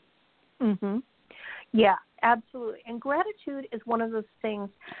 Mm-hmm. Yeah, absolutely. And gratitude is one of those things.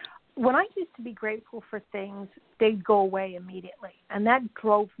 When I used to be grateful for things, they'd go away immediately. And that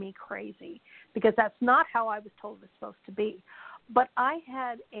drove me crazy because that's not how I was told it was supposed to be. But I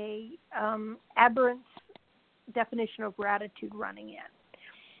had a aberrant definition of gratitude running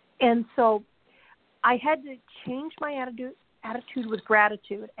in. And so I had to change my attitude with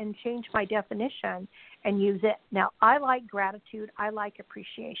gratitude and change my definition and use it. Now, I like gratitude. I like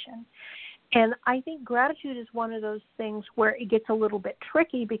appreciation. And I think gratitude is one of those things where it gets a little bit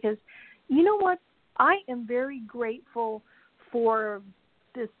tricky because, you know what, I am very grateful for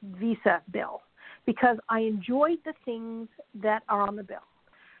this Visa bill because I enjoyed the things that are on the bill.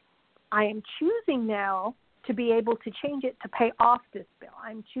 I am choosing now to be able to change it to pay off this bill.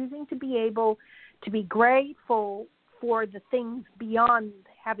 I'm choosing to be able to be grateful for the things beyond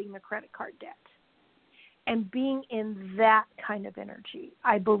having the credit card debt. And being in that kind of energy,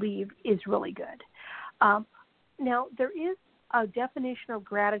 I believe, is really good. Now, there is a definition of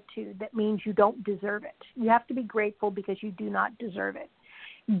gratitude that means you don't deserve it. You have to be grateful because you do not deserve it.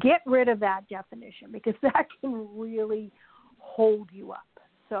 Get rid of that definition because that can really hold you up.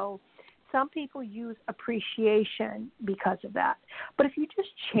 So some people use appreciation because of that. But if you just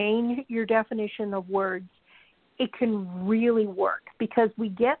change your definition of words, it can really work because we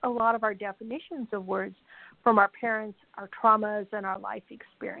get a lot of our definitions of words from our parents, our traumas, and our life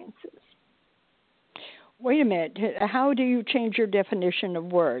experiences. Wait a minute. How do you change your definition of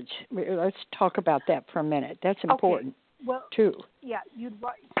words? Let's talk about that for a minute. That's important, too. Yeah, you'd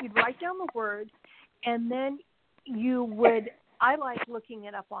write down the words, and then you would – I like looking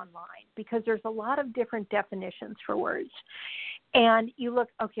it up online because there's a lot of different definitions for words. And you look,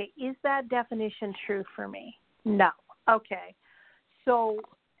 okay, is that definition true for me? No. Okay. So,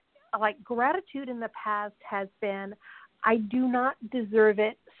 like, gratitude in the past has been, I do not deserve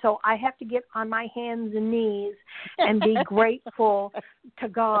it, so I have to get on my hands and knees and be grateful to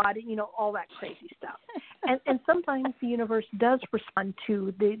God, you know, all that crazy stuff. And sometimes the universe does respond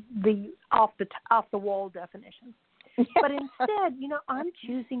to the off the wall definitions. But instead, you know, I'm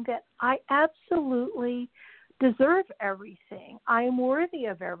choosing that I absolutely deserve everything. I am worthy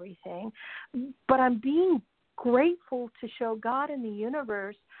of everything, but I'm being grateful to show God in the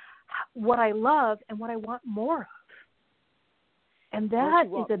universe what I love and what I want more of. And that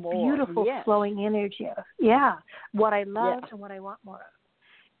is a beautiful flowing energy of, what I love and what I want more of.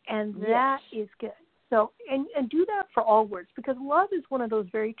 And that is good. So, and do that for all words, because love is one of those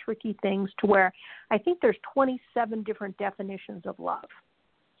very tricky things to where I think there's 27 different definitions of love.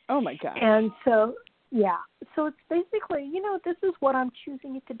 Oh, my gosh. And so, so it's basically, this is what I'm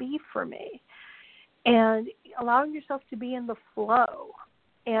choosing it to be for me. And allowing yourself to be in the flow.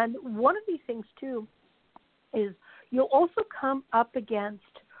 And one of these things, too, is you'll also come up against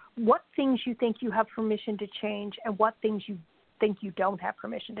what things you think you have permission to change and what things you think you don't have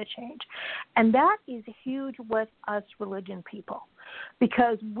permission to change. And that is huge with us religion people,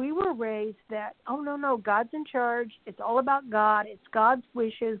 because we were raised that, oh, no, God's in charge. It's all about God. It's God's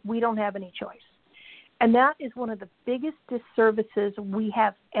wishes. We don't have any choice. And that is one of the biggest disservices we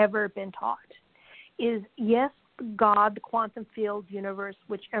have ever been taught is, yes, God, the quantum field, universe,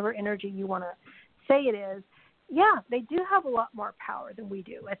 whichever energy you want to say it is, they do have a lot more power than we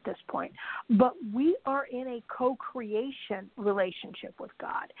do at this point. But we are in a co-creation relationship with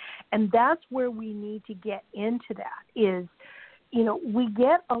God. And that's where we need to get into that is, we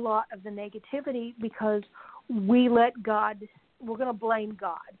get a lot of the negativity because we let God, we're going to blame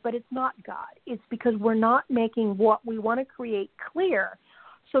God. But it's not God. It's because we're not making what we want to create clear.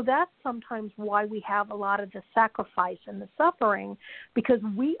 So that's sometimes why we have a lot of the sacrifice and the suffering, because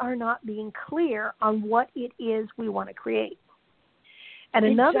we are not being clear on what it is we want to create. And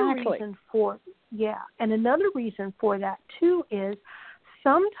another reason for that too is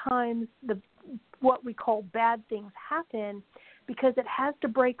sometimes what we call bad things happen because it has to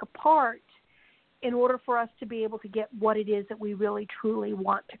break apart in order for us to be able to get what it is that we really truly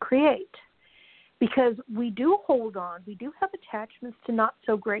want to create. Because we do hold on. We do have attachments to not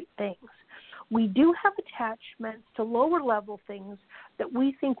so great things. We do have attachments to lower level things that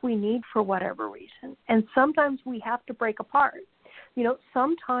we think we need for whatever reason. And sometimes we have to break apart.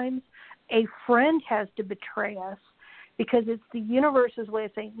 Sometimes a friend has to betray us because it's the universe's way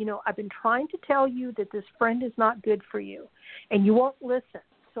of saying, I've been trying to tell you that this friend is not good for you and you won't listen.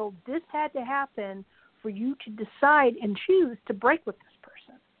 So this had to happen for you to decide and choose to break with this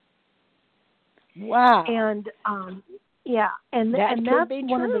person. Wow. And and that's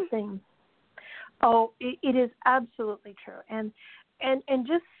one of the things. Oh, it is absolutely true. And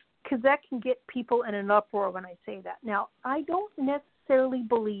just because that can get people in an uproar when I say that. Now, I don't necessarily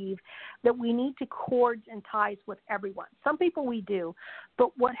believe that we need to cords and ties with everyone. Some people we do, but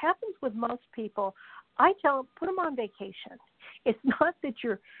what happens with most people, I tell them, put them on vacation. It's not that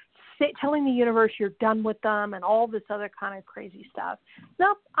you're telling the universe you're done with them and all this other kind of crazy stuff.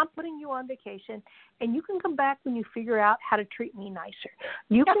 No, I'm putting you on vacation, and you can come back when you figure out how to treat me nicer.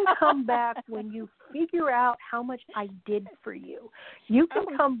 You can come back when you figure out how much I did for you. You can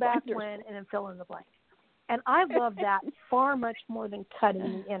come back when, and then fill in the blank. And I love that far much more than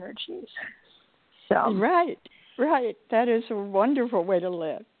cutting the energies. So Right. That is a wonderful way to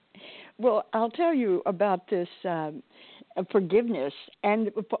live. Well, I'll tell you about this forgiveness and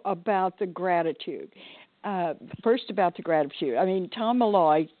about the gratitude. First, about the gratitude. I mean, Tom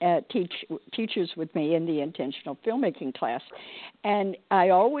Malloy teaches with me in the intentional filmmaking class, and I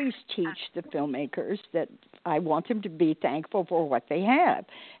always teach the filmmakers that I want them to be thankful for what they have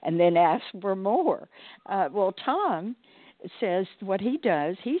and then ask for more. Well, Tom says what he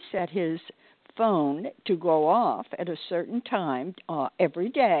does, he set his phone to go off at a certain time every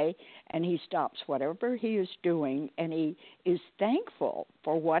day, and he stops whatever he is doing, and he is thankful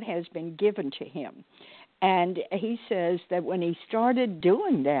for what has been given to him. And he says that when he started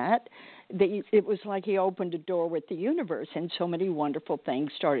doing that, it was like he opened a door with the universe, and so many wonderful things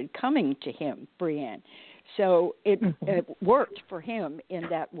started coming to him, Breianne. So it worked for him in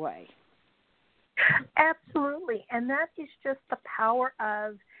that way. Absolutely, and that is just the power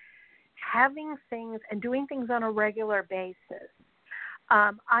of having things and doing things on a regular basis.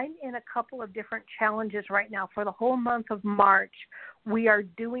 I'm in a couple of different challenges right now. For the whole month of March, we are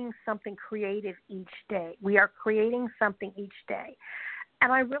doing something creative each day. We are creating something each day.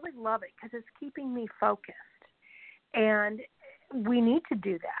 And I really love it because it's keeping me focused. And we need to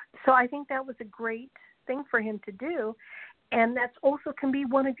do that. So I think that was a great thing for him to do. And that's also can be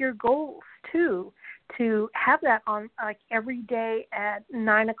one of your goals, too, to have that on like every day at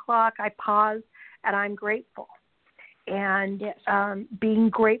 9 o'clock. I pause and I'm grateful. And being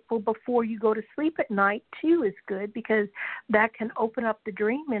grateful before you go to sleep at night, too, is good because that can open up the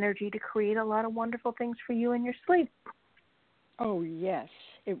dream energy to create a lot of wonderful things for you in your sleep. Oh, yes.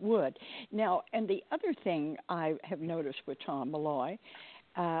 It would. Now, and the other thing I have noticed with Tom Malloy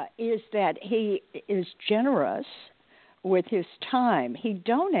is that he is generous with his time. He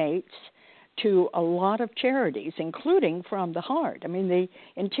donates to a lot of charities, including From the Heart. I mean, the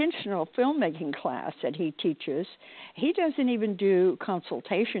intentional filmmaking class that he teaches, he doesn't even do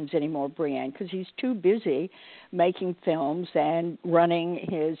consultations anymore, Breianne, because he's too busy making films and running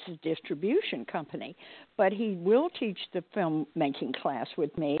his distribution company. But he will teach the filmmaking class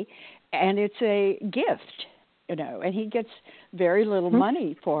with me, and it's a gift. And he gets very little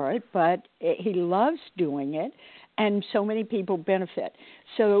money for it, but he loves doing it, and so many people benefit.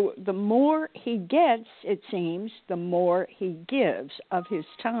 So the more he gets, it seems, the more he gives of his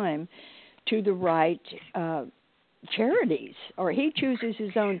time to the right charities, or he chooses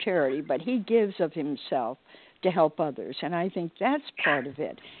his own charity, but he gives of himself to help others, and I think that's part of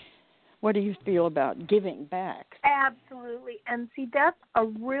it. What do you feel about giving back? Absolutely. And see, that's a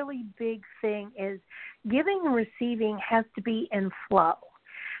really big thing is giving and receiving has to be in flow.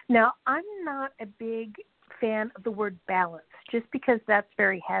 Now, I'm not a big fan of the word balance just because that's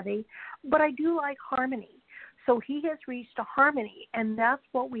very heavy, but I do like harmony. So he has reached a harmony, and that's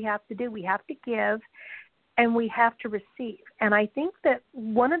what we have to do. We have to give and we have to receive. And I think that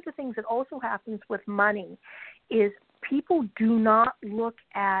one of the things that also happens with money is people do not look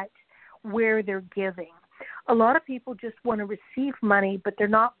at where they're giving. A lot of people just want to receive money, but they're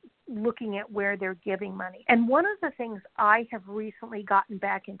not looking at where they're giving money. And one of the things I have recently gotten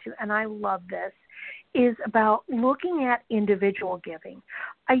back into, and I love this, is about looking at individual giving.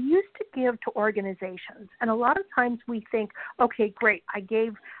 I used to give to organizations, and a lot of times we think, okay, great, I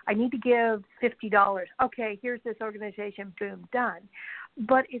need to give $50. Okay, here's this organization, boom, done.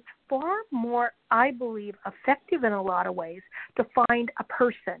 But it's far more, I believe, effective in a lot of ways to find a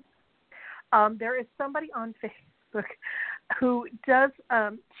person. There is somebody on Facebook who does,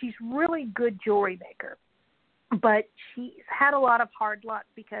 she's really good jewelry maker, but she's had a lot of hard luck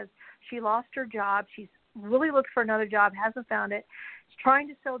because she lost her job. She's really looked for another job, hasn't found it. She's trying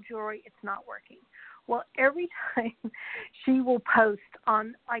to sell jewelry. It's not working. Well, every time she will post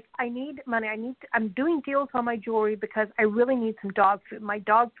on, like, I need money. I'm doing deals on my jewelry because I really need some dog food. My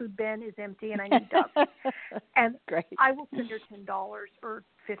dog food bin is empty and I need dog food. And Great. I will send her $10 or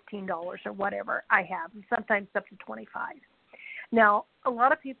 $15 or whatever I have, and sometimes up to $25. Now, a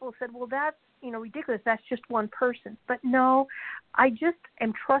lot of people said, well, that's, ridiculous. That's just one person. But no, I just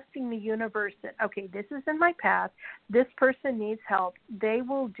am trusting the universe that, okay, this is in my path. This person needs help. They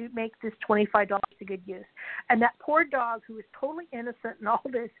will make this $25 a good use. And that poor dog who is totally innocent in all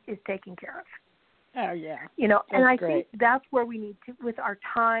this is taken care of. Oh, yeah. And I great. think that's where we need to, with our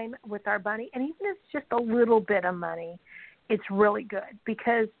time, with our money, and even if it's just a little bit of money, it's really good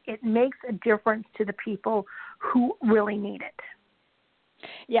because it makes a difference to the people who really need it.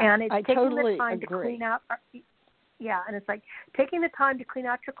 Yeah, and it's I taking totally the time agree. to clean out. And it's like taking the time to clean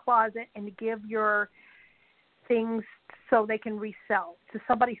out your closet and to give your things so they can resell to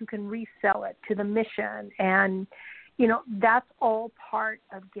somebody who can resell it to the mission. And, that's all part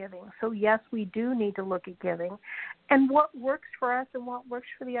of giving. So, yes, we do need to look at giving and what works for us and what works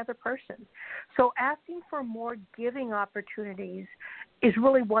for the other person. So asking for more giving opportunities is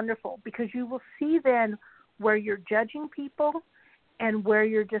really wonderful because you will see then where you're judging people and where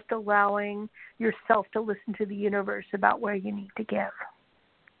you're just allowing yourself to listen to the universe about where you need to give.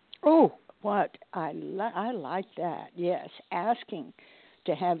 Oh, what? I like that, yes. Asking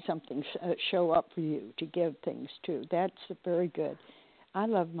to have something show up for you, to give things to. That's very good. I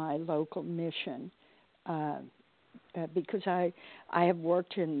love my local mission because I have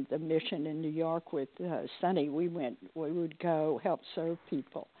worked in the mission in New York with Sonny. We would go help serve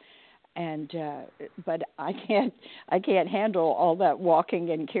people. And but I can't handle all that walking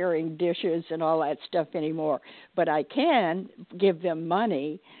and carrying dishes and all that stuff anymore. But I can give them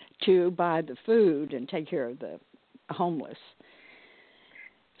money to buy the food and take care of the homeless.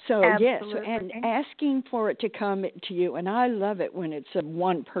 So Absolutely. yes, and asking for it to come to you, and I love it when it's a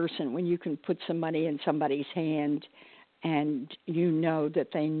one person, when you can put some money in somebody's hand, and you know that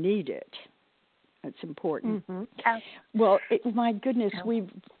they need it. It's important. Mm-hmm. Well, my goodness, we've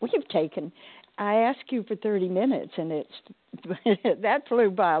taken. I asked you for 30 minutes, and that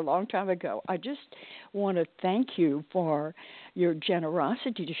flew by a long time ago. I just want to thank you for your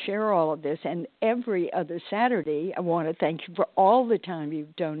generosity to share all of this. And every other Saturday, I want to thank you for all the time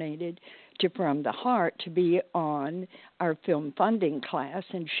you've donated to From the Heart to be on our film funding class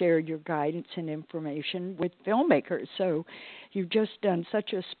and share your guidance and information with filmmakers. So you've just done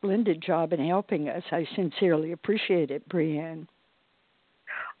such a splendid job in helping us. I sincerely appreciate it, Breianne.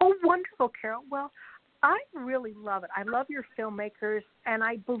 Oh, wonderful, Carol. Well, I really love it. I love your filmmakers, and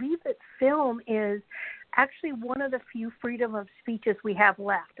I believe that film is actually one of the few freedom of speeches we have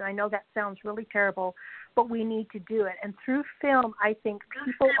left. And I know that sounds really terrible, but we need to do it. And through film, I think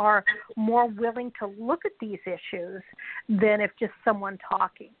people are more willing to look at these issues than if just someone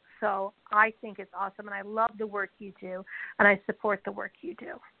talking. So I think it's awesome, and I love the work you do, and I support the work you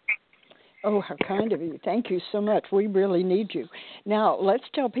do. Oh, how kind of you. Thank you so much. We really need you. Now, let's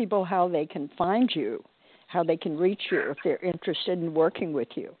tell people how they can find you, how they can reach you if they're interested in working with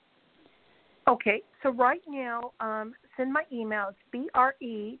you. Okay, so right now, send my email. It's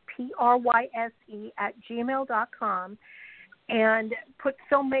brepryse@gmail.com, and put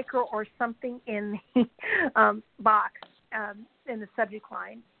filmmaker or something in the box in the subject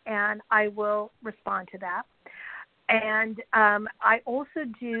line, and I will respond to that. And I also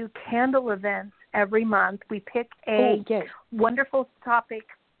do candle events every month. We pick a wonderful topic,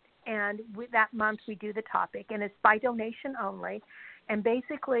 and with that month we do the topic, and it's by donation only. And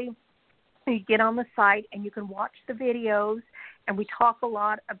basically, you get on the site and you can watch the videos, and we talk a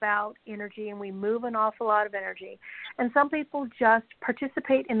lot about energy, and we move an awful lot of energy. And some people just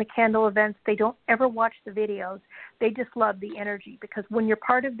participate in the candle events. They don't ever watch the videos. They just love the energy, because when you're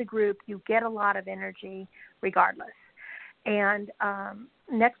part of the group, you get a lot of energy regardless. And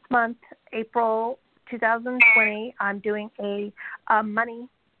next month, April 2020, I'm doing a money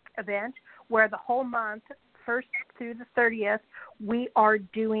event where the whole month, 1st through the 30th, we're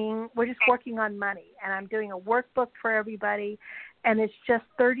just working on money. And I'm doing a workbook for everybody. And it's just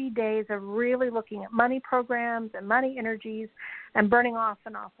 30 days of really looking at money programs and money energies and burning off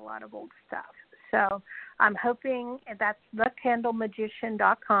an awful lot of old stuff. So I'm hoping, that's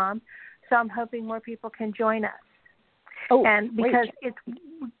thecandlemagician.com. So I'm hoping more people can join us. Oh, and because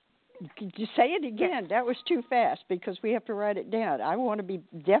Could you say it again? That was too fast, because we have to write it down. I want to be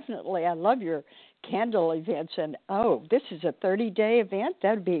I love your candle events, and this is a 30-day event?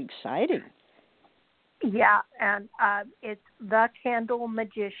 That would be exciting. Yeah, and it's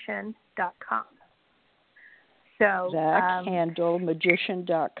thecandlemagician.com. So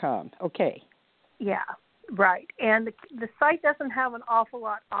thecandlemagician.com. Okay. Yeah, right. And the site doesn't have an awful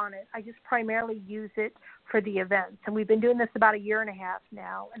lot on it. I just primarily use it for the events. And we've been doing this about 1.5 years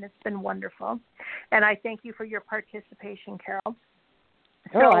now, and it's been wonderful. And I thank you for your participation, Carol.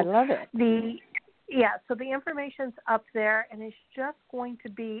 I love it. So the information's up there, and it's just going to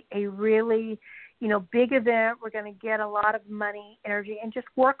be a really, big event. We're going to get a lot of money, energy, and just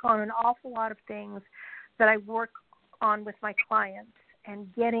work on an awful lot of things that I work on with my clients,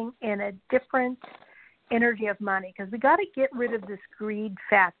 and getting in a different energy of money, because we got to get rid of this greed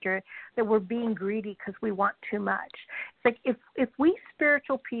factor that we're being greedy because we want too much. It's like if we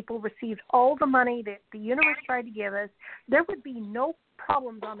spiritual people received all the money that the universe tried to give us, there would be no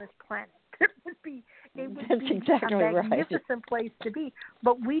problems on this planet. It would be exactly a magnificent right. place to be,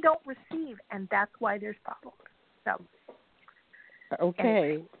 but we don't receive, and that's why there's problems. So.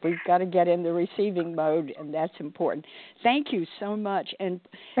 Okay, we've got to get in the receiving mode, and that's important. Thank you so much. And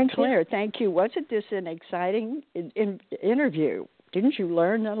Claire, thank you. Wasn't this an exciting interview? Didn't you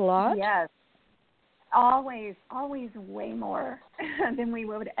learn a lot? Yes, always way more than we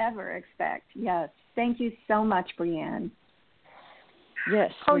would ever expect. Yes, thank you so much, Breianne.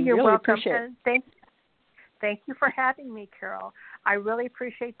 Yes, you're really welcome. Appreciate it. Thank you for having me, Carol. I really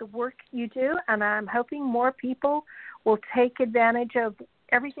appreciate the work you do, and I'm hoping more people will take advantage of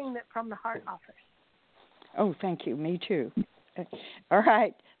everything that From the Heart offers. Oh, thank you. Me too. All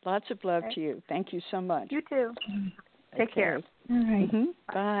right. Lots of love to you. Thank you so much. You too. Take care. All right. Mm-hmm.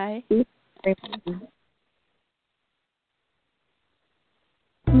 Bye.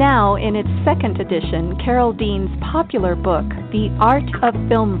 Now, in its second edition, Carol Dean's popular book, The Art of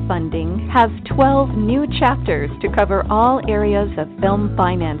Film Funding, has 12 new chapters to cover all areas of film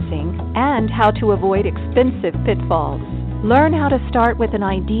financing and how to avoid expensive pitfalls. Learn how to start with an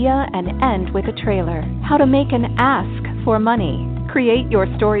idea and end with a trailer, how to make an ask for money, create your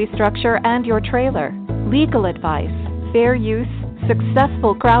story structure and your trailer, legal advice, fair use,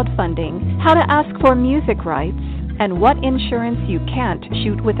 successful crowdfunding, how to ask for music rights, and what insurance you can't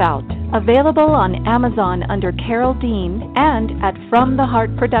shoot without. Available on Amazon under Carol Dean and at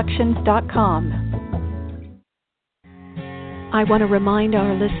FromTheHeartProductions.com. I want to remind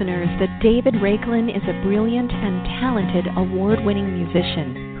our listeners that David Raiklin is a brilliant and talented award-winning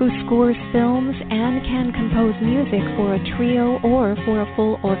musician who scores films and can compose music for a trio or for a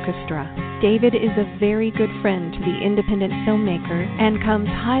full orchestra. David is a very good friend to the independent filmmaker and comes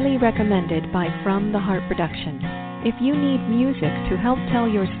highly recommended by From the Heart Productions. If you need music to help tell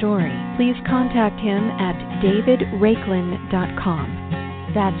your story, please contact him at davidraiklin.com.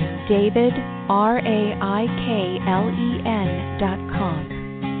 That's David, RAIKLEN.com.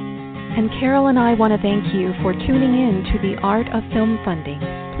 And Carol and I want to thank you for tuning in to The Art of Film Funding.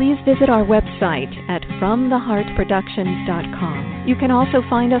 Please visit our website at FromTheHeartProductions.com. You can also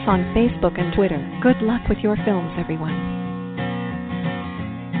find us on Facebook and Twitter. Good luck with your films, everyone.